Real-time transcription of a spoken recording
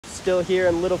still here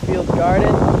in Littlefield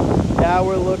Garden. Now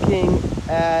we're looking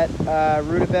at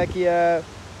Rudbeckia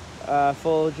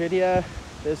fulgidia.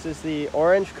 This is the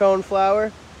orange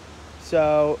coneflower.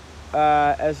 So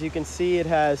as you can see, it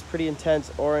has pretty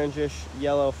intense orangish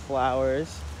yellow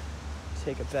flowers.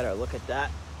 Take a better look at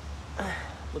that.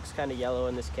 Looks kind of yellow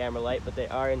in this camera light, but they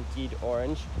are indeed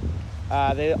orange.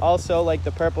 They also, like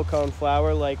the purple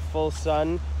coneflower, like full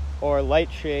sun or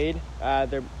light shade.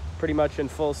 They're pretty much in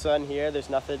full sun here.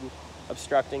 There's nothing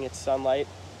obstructing its sunlight.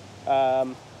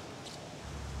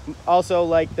 Also,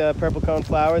 like the purple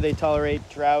coneflower, they tolerate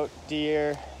drought,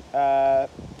 deer,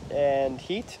 and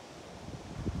heat.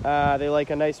 They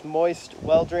like a nice moist,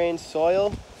 well-drained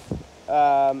soil. They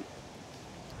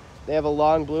have a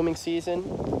long blooming season,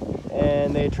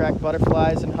 and they attract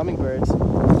butterflies and hummingbirds.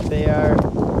 They are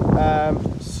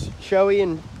showy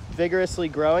and vigorously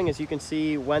growing. As you can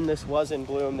see, when this was in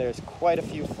bloom, there's quite a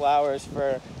few flowers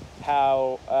for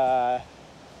how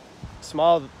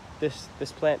small this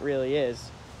plant really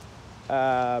is.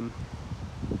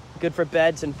 Good for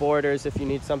beds and borders if you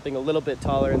need something a little bit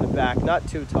taller in the back. Not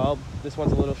too tall. This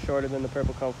one's a little shorter than the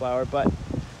purple coneflower, but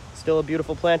still a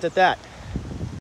beautiful plant at that.